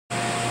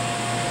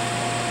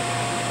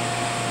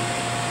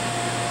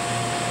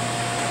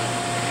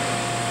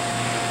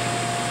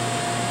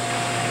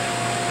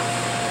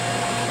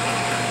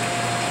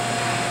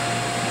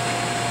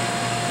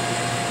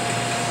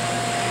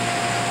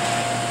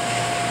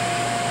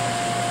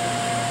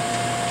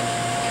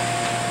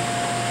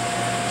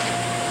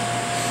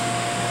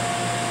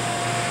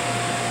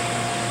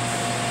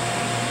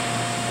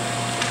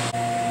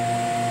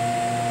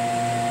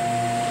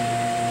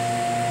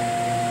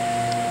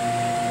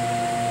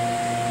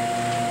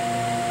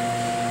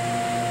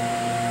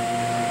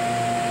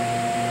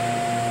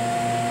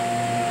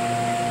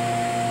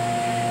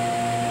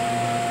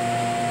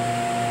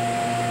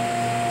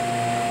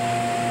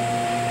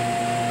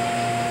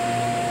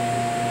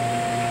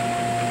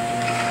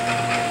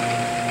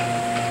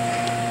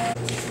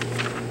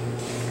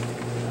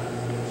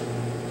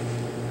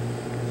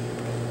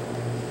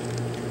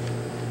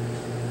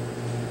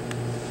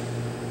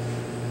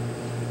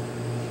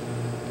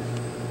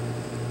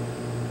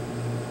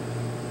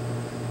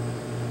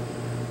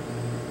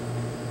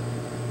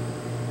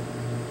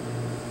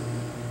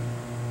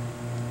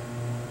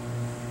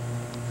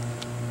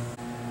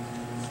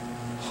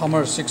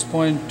Hummer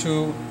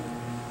 6.2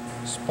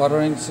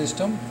 sputtering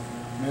system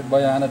made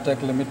by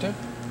Anatech Limited.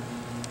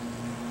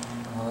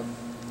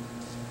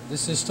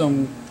 This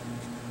system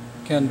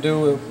can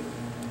do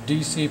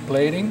DC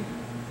plating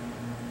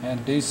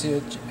and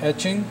DC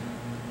etching,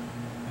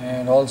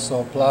 and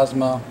also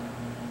plasma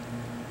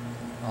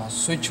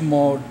switch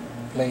mode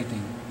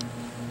plating.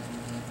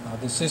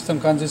 The system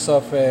consists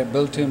of a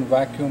built-in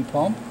vacuum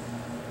pump,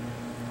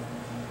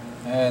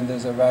 and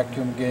there's a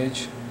vacuum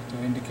gauge to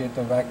indicate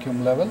the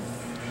vacuum level,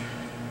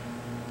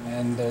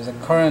 and there's a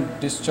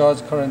current,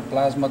 discharge current,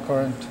 plasma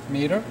current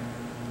meter,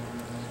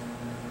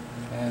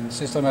 and the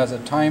system has a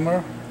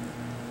timer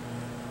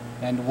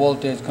and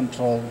voltage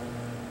control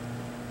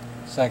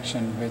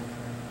section with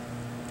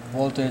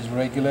voltage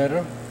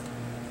regulator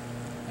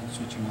and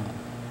switching on.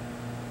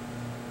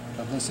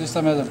 The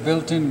system has a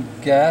built-in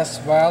gas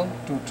valve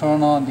to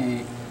turn on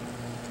the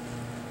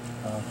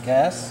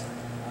gas.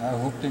 I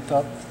hooked it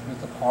up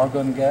with the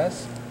argon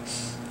gas,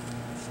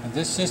 and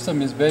this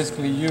system is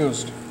basically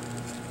used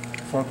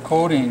for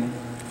coating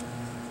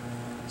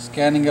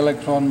scanning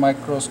electron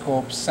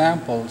microscope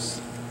samples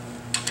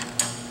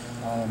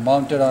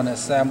mounted on a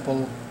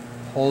sample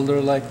holder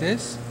like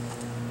this.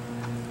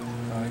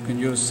 You can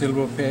use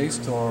silver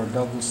paste or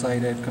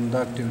double-sided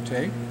conductive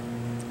tape.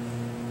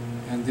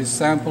 And this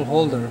sample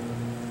holder,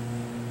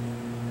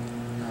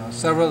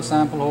 several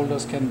sample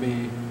holders can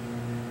be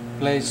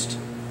placed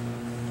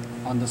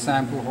on the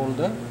sample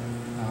holder.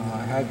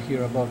 I have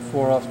here about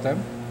 4 of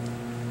them.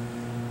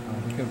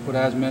 We can put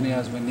as many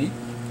as we need.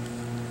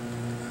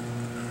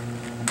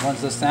 And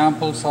once the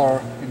samples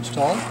are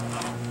installed,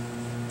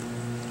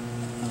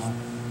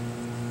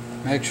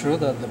 make sure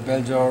that the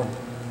bell jar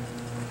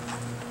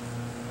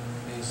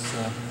is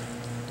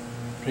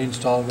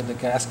pre-installed with the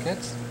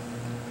gaskets.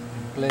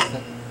 Place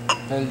the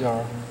bell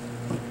jar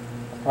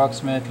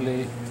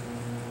approximately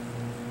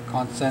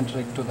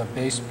concentric to the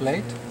base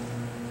plate,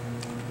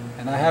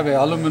 and I have an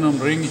aluminum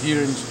ring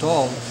here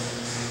installed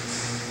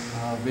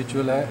which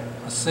will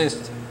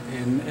assist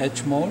in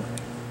etch mode.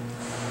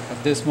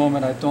 At this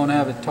moment I don't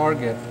have a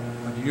target,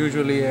 but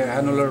usually an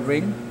annular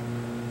ring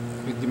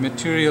with the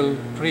material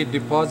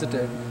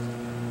pre-deposited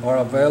or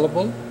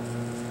available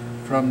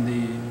from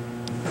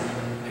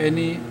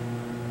any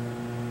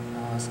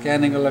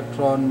scanning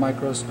electron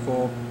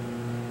microscope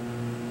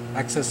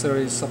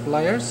accessories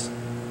suppliers.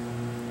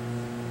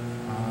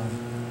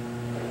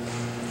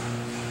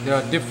 There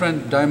are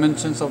different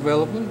dimensions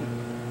available.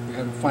 We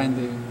have to find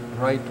the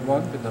right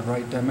one with the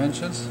right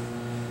dimensions.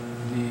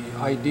 The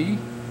ID,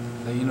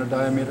 the inner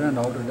diameter and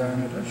outer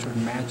diameter, should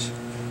match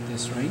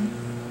this ring.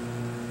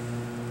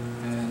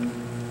 And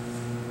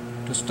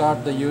to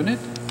start the unit,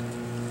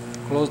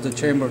 close the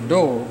chamber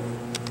door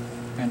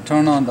and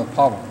turn on the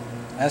power.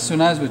 As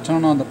soon as we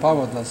turn on the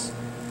power, the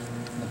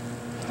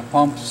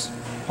pump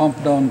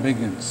down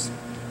begins.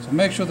 So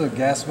make sure the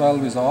gas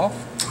valve is off,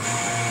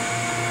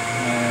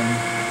 and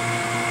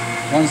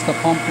once the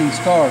pumping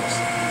starts,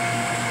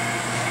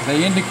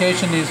 the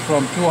indication is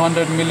from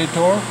 200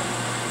 millitorr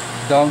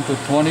down to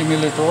 20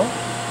 millitorr.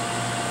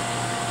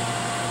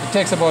 It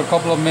takes about a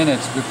couple of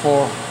minutes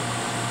before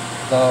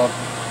the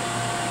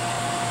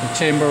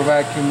chamber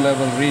vacuum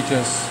level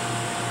reaches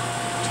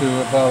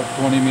to about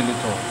 20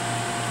 millitorr.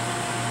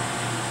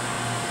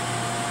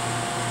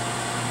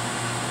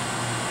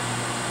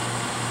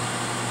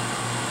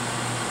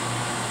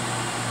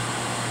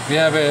 We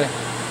have a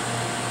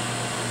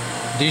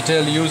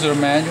detailed user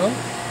manual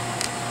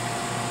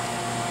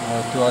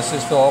to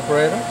assist the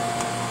operator.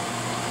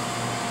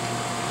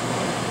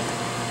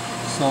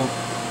 So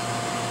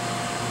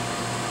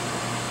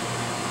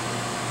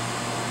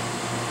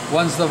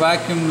once the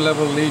vacuum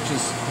level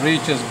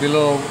reaches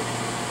below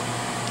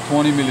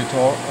 20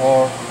 millitorr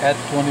or at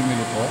 20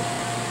 millitorr,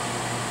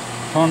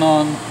 turn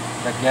on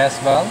the gas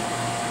valve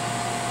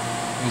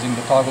using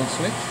the toggle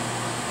switch.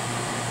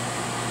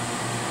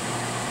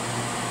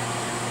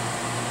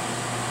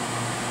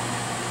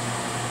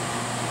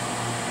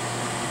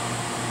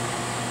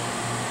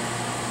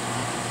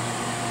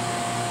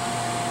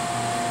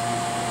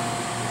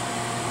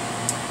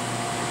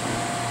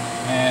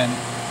 And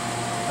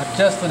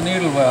adjust the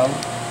needle valve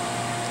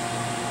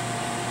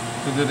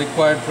to the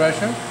required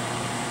pressure.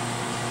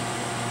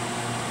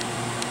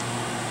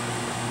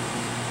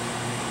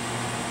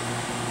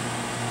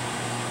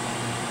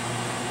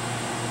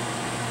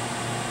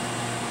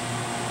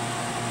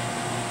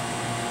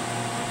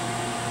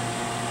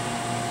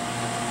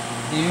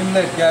 The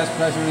inlet gas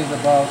pressure is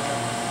about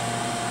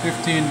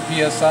 15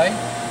 psi.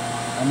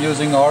 I'm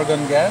using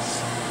argon gas.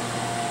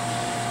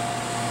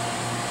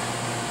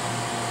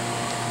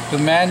 To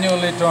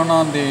manually turn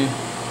on the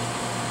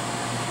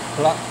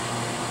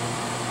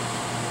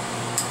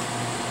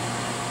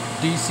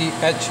DC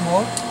etch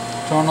mode,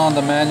 turn on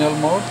the manual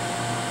mode,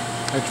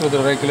 make sure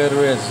the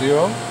regulator is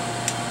 0,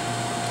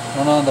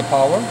 turn on the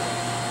power,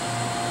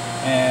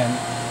 and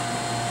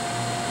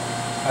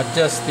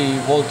adjust the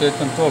voltage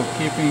control,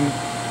 keeping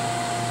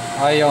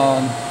eye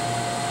on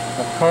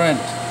the current,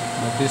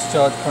 the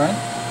discharge current.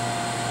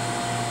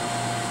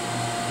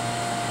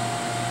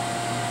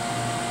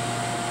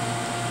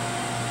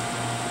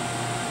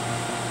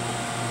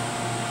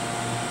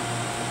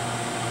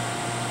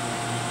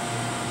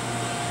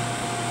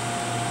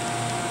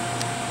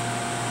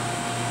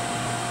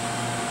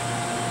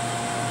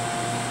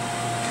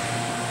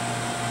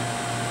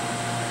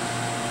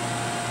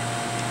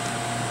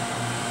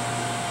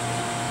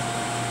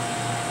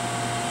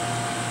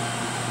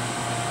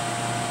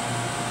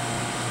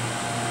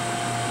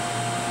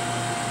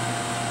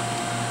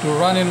 To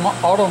run in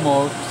auto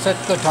mode, set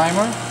the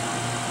timer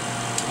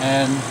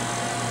and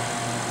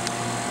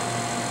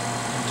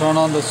turn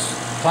on the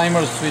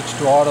timer switch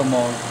to auto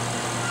mode,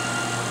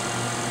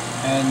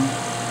 and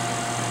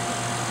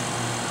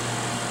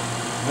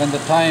when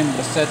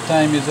the set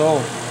time is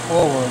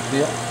over,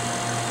 the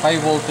high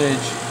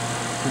voltage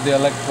to the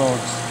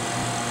electrodes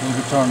will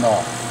be turned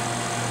off.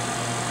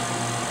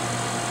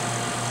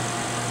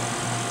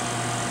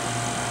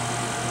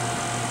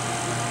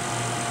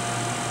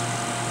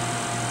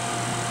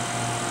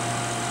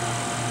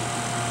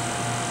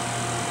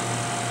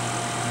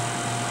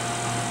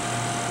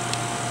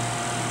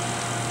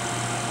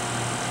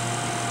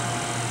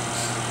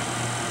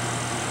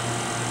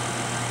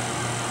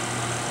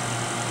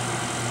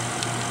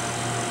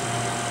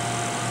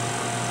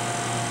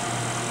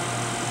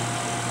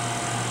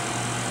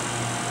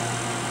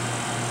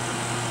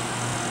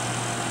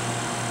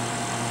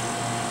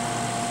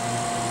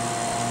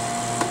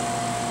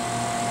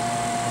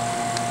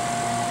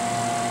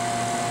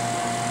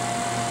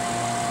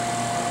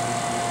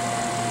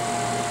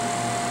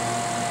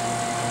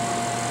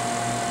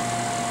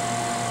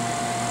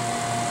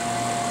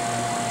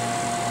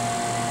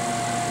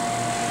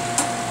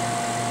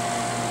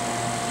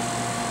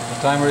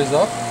 Timer is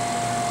up.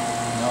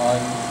 Now I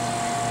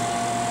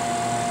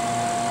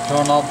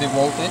turn off the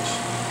voltage.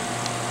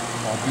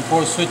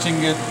 Before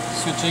switching the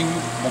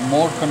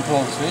mode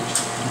control switch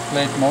to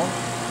plate mode,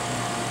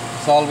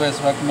 it's always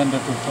recommended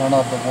to turn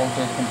off the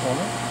voltage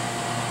controller.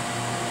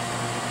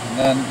 And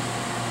then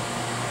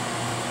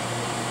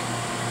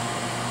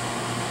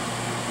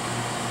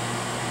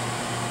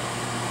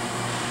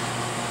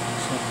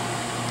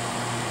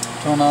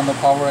turn on the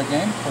power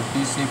again for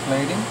DC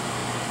plating.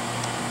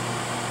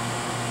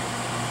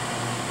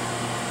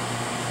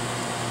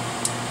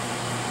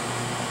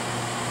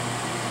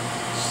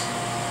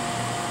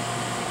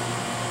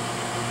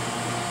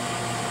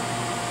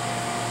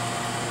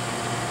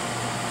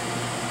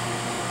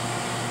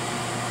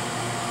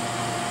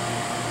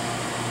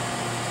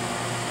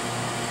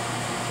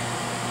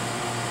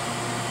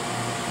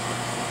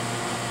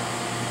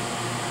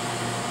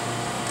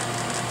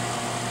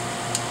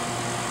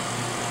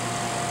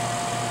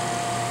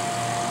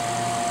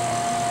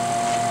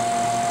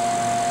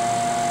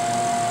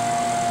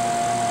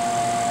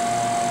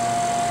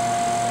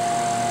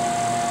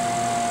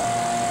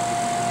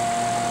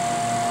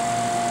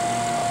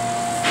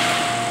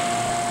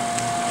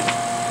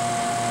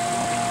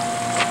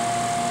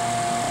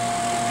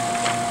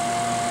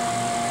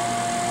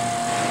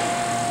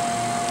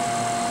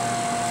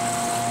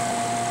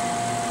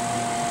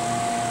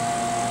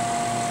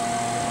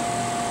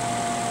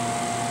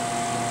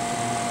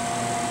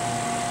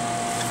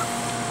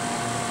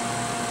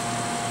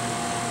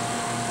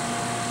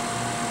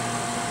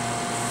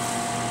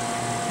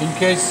 In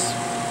case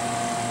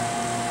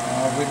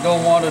we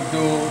don't want to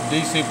do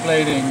DC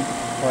plating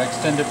for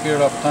extended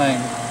period of time,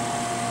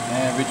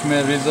 which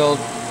may result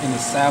in the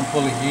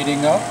sample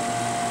heating up,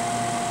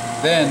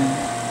 then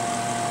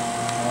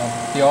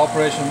the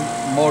operation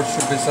mode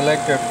should be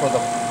selected for the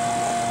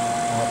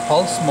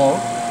pulse mode,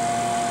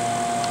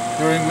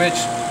 during which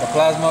the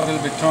plasma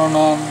will be turned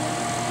on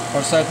for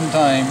a certain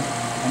time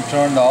and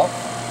turned off.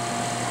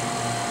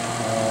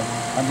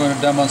 I'm going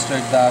to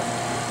demonstrate that.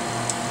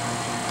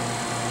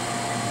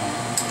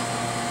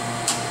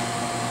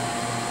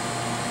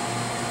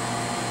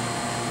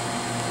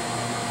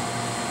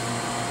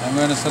 I'm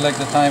going to select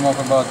the time of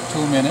about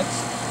 2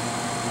 minutes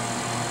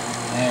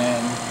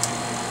and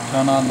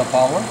turn on the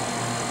power.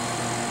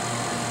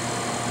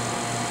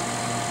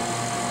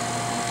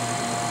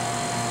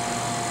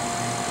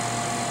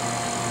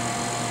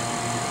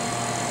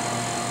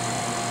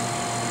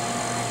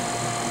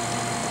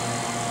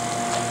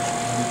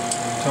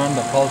 Turn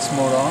the pulse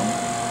mode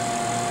on.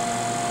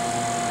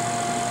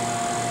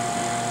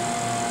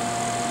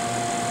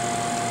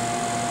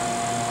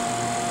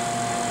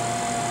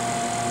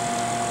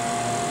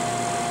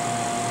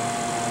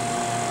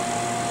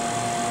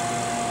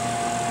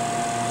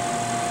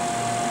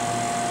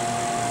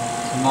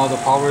 Now the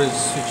power is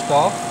switched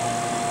off.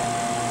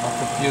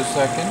 After a few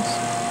seconds,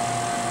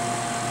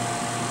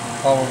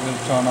 power will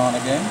turn on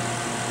again.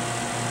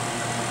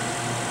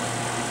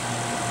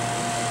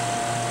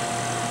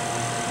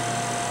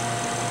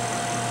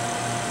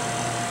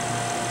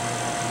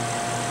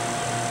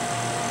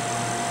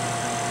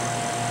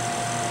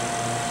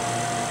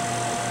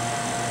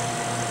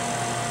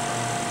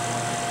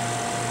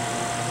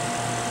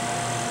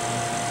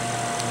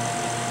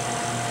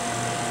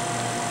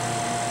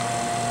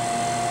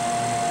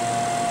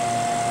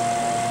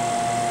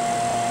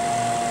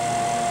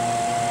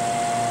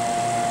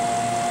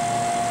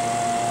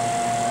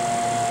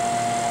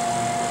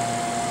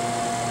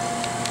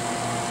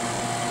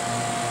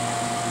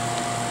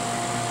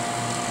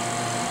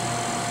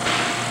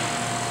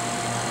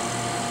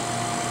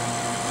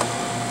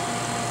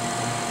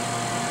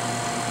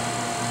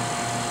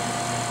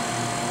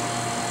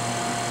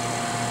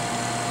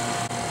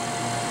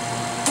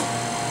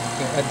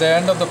 At the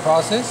end of the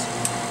process,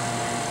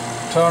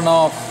 turn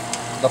off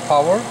the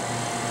power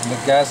and the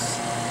gas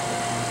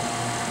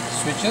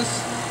switches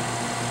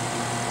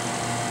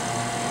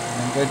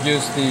and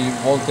reduce the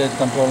voltage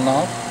control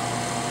knob.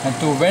 And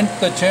to vent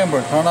the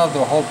chamber, turn off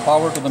the whole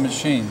power to the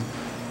machine.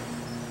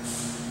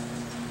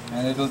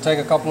 And it will take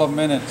a couple of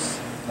minutes.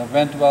 The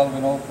vent valve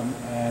will open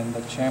and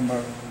the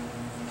chamber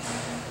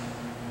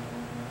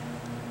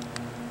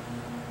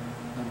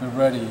will be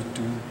ready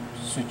to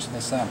switch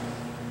the sample.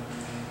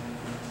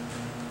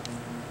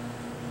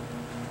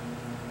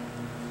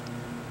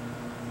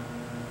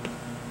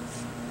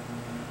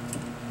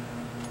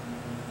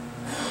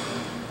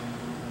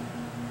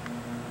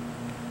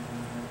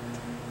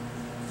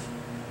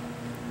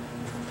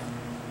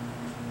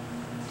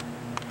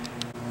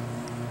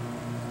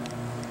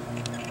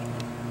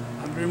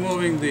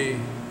 Removing the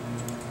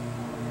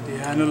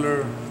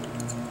annular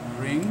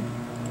ring,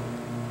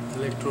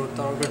 electrode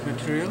target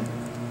material.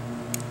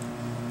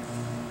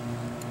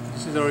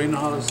 This is our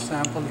in-house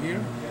sample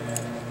here.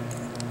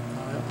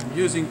 I'm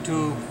using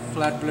 2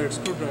 flat blade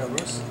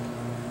screwdrivers.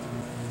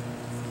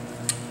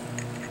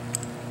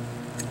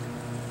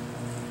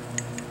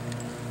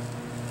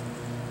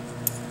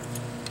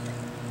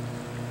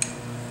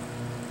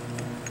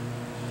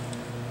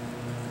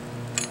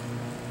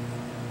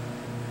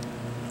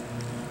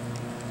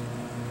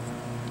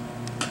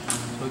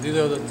 So these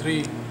are the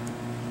 3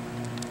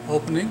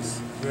 openings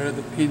where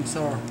the pins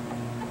are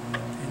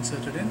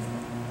inserted in.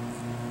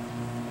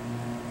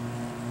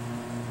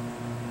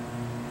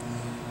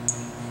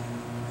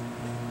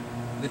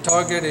 The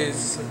target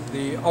is,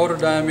 the outer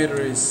diameter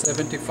is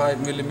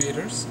 75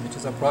 millimeters, which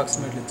is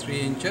approximately 3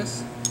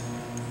 inches,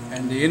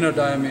 and the inner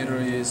diameter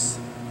is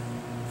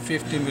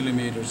 50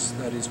 millimeters,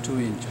 that is 2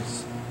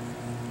 inches.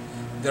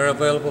 They're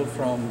available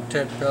from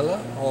Ted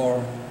Pella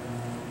or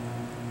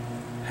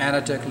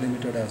Anatech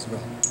Limited as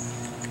well.